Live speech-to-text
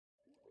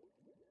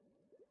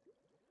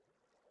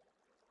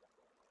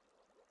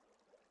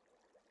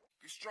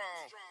Be strong.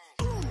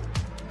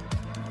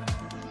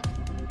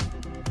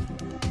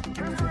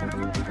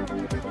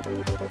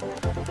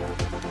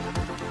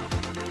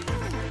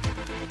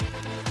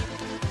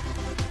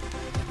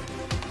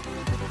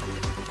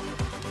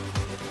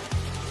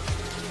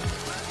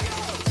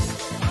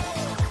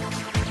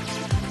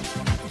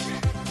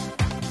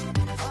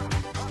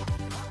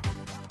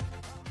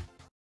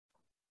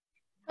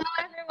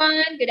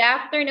 Everyone, good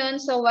afternoon.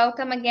 So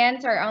welcome again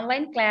to our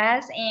online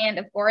class, and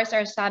of course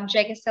our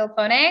subject is still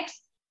phonics,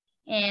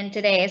 and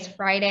today is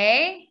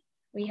Friday.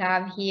 We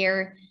have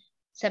here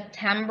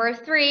September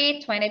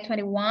 3,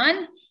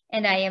 2021,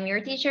 and I am your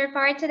teacher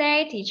for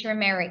today, Teacher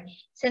Mary.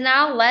 So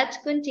now let's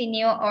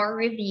continue our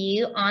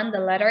review on the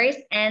letters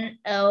N,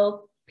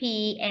 O,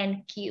 P,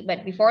 and Q.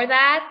 But before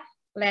that,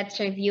 let's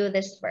review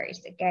this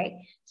first,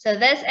 okay? So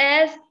this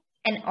is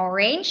an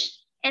orange,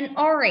 an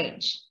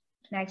orange.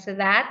 Next to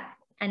that,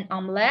 an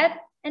omelet,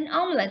 an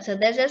omelet. So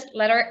this is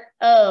letter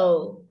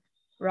O,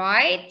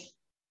 right?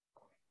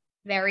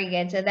 Very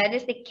good. So that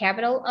is the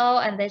capital O,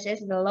 and this is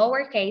the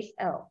lowercase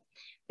o.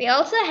 We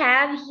also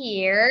have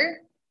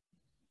here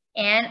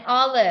an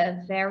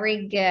olive.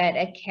 Very good.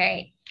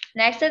 Okay.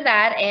 Next to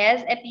that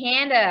is a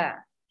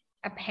panda,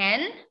 a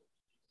pen,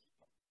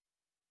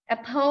 a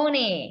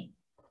pony,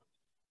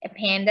 a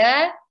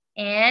panda,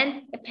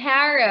 and a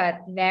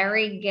parrot.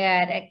 Very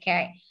good.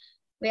 Okay.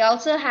 We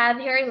also have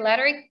here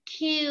letter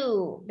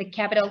Q, the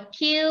capital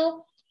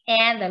Q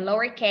and the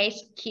lowercase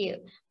q.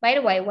 By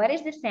the way, what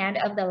is the sound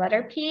of the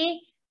letter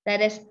P?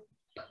 That is p,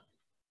 p,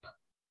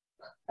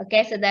 p.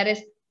 Okay, so that is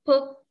p,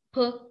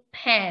 p,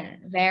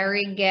 pen.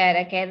 Very good.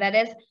 Okay, that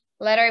is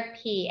letter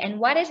P. And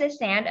what is the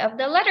sound of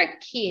the letter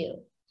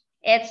Q?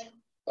 It's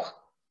qu,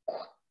 qu.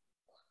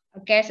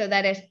 Okay, so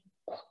that is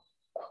qu,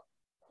 qu.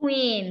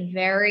 Queen.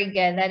 Very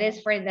good. That is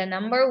for the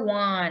number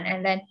 1.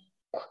 And then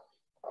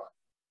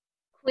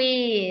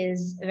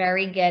quiz.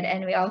 Very good.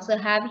 And we also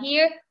have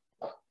here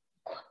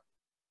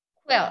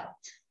quilt.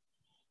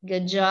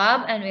 Good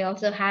job. And we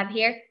also have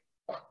here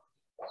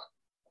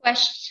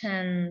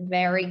question.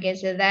 Very good.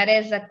 So that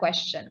is a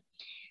question.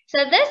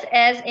 So this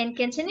is in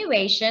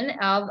continuation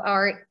of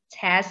our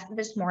test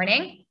this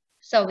morning.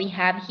 So we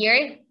have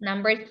here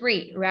number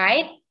 3,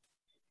 right?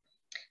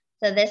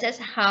 So this is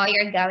how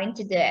you're going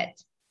to do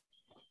it.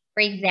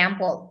 For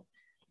example,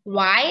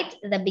 write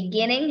the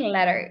beginning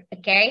letter.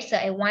 Okay, so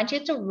I want you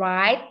to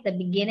write the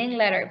beginning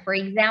letter. For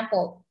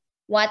example,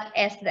 what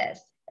is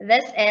this?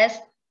 This is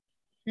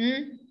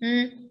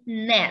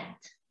net.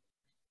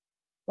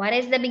 What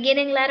is the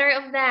beginning letter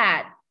of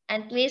that?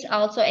 And please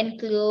also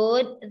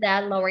include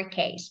the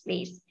lowercase,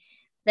 please.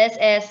 This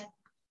is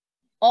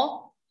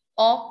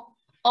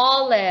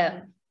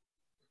olive.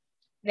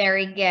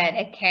 Very good.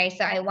 Okay,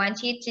 so I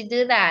want you to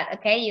do that.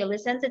 Okay, you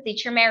listen to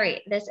Teacher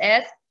Mary. This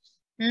is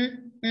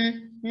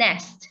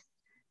nest.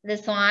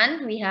 This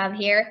one we have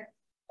here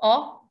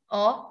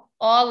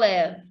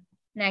olive.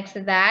 Next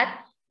to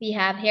that we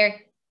have here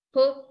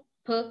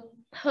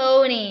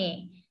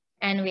pony,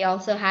 and we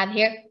also have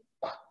here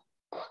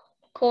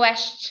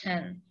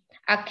question.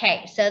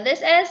 Okay, so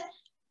this is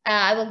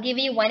I will give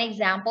you one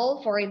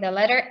example for the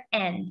letter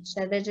N.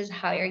 So this is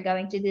how you're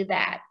going to do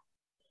that.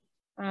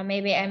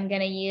 Maybe I'm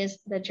gonna use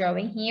the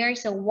drawing here.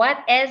 So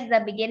what is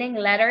the beginning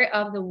letter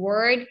of the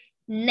word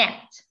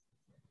net?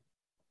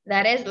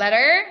 That is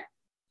letter,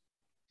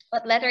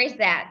 what letter is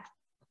that?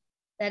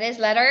 That is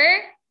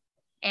letter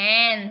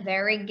N.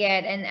 Very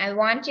good. And I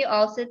want you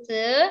also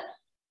to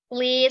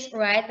please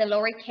write the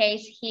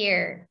lowercase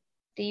here.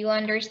 Do you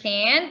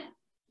understand?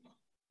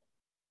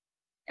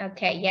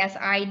 Okay, yes,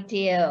 I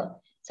do.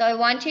 So I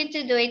want you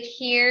to do it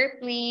here,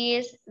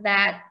 please.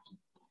 That.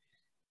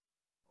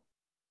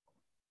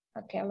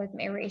 Okay, let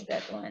me erase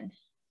that one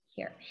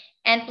here.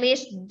 And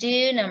please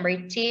do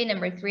number 2,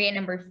 number 3, and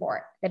number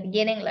 4, the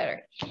beginning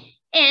letter.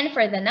 And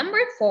for the number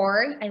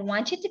 4, I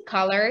want you to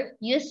color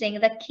using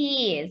the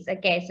keys.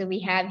 Okay, so we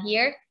have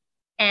here,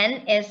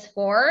 N is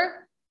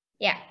for,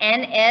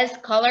 N is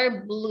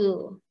color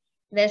blue.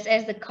 This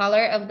is the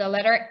color of the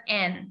letter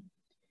N.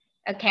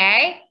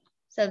 Okay,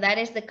 so that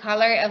is the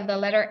color of the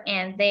letter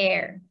N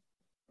there.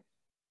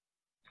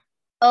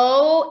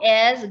 O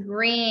is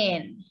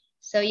green.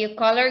 So you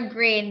color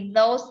green,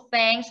 those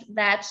things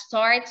that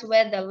starts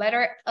with the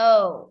letter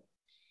O.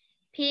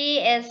 P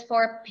is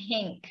for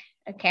pink,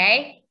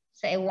 okay?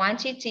 So I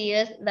want you to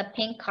use the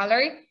pink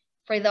color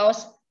for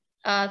those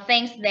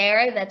things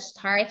there that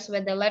starts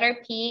with the letter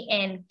P,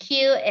 and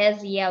Q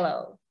is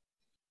yellow.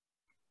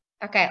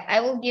 Okay, I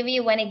will give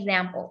you one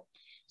example.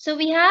 So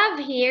we have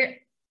here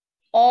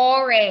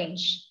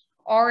orange,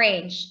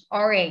 orange,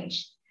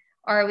 orange.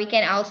 Or we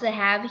can also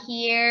have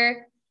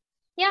here,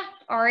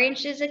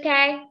 orange is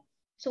okay.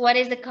 So what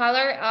is the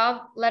color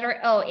of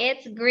letter O?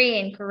 It's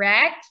green,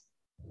 correct?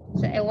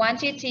 So I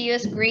want you to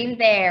use green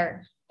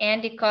there.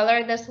 And you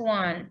color this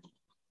one.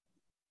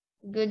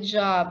 Good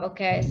job.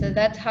 Okay, so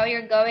that's how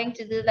you're going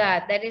to do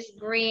that. That is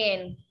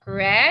green,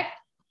 correct?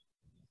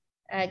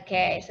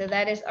 Okay, so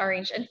that is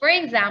orange. And for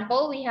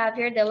example, we have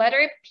here the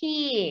letter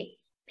P.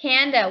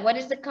 Panda. What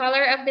is the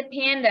color of the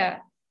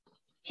panda?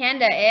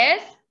 Panda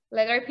is,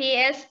 letter P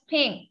is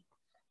pink.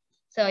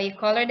 So you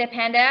color the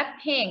panda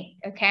pink,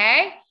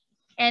 okay?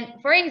 And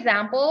for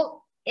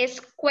example, is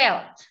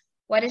quilt.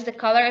 What is the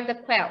color of the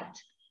quilt?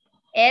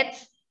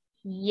 It's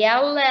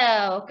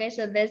yellow. Okay,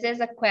 so this is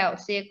a quilt.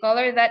 So you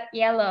color that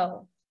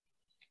yellow.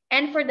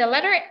 And for the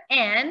letter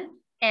N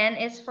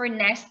is for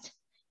nest.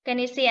 Can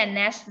you see a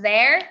nest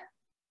there?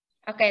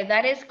 Okay,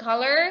 that is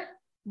color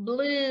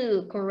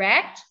blue,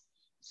 correct?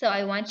 So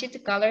I want you to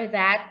color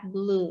that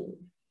blue.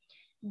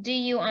 Do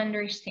you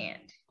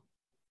understand?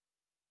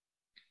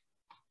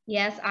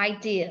 Yes, I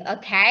do.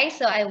 Okay,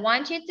 so I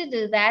want you to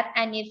do that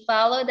and you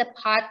follow the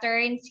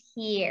patterns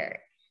here.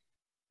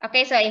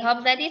 Okay, so I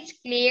hope that it's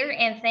clear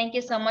and thank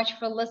you so much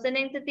for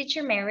listening to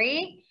Teacher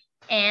Mary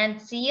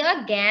and see you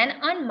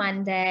again on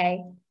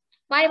Monday.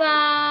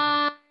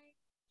 Bye-bye.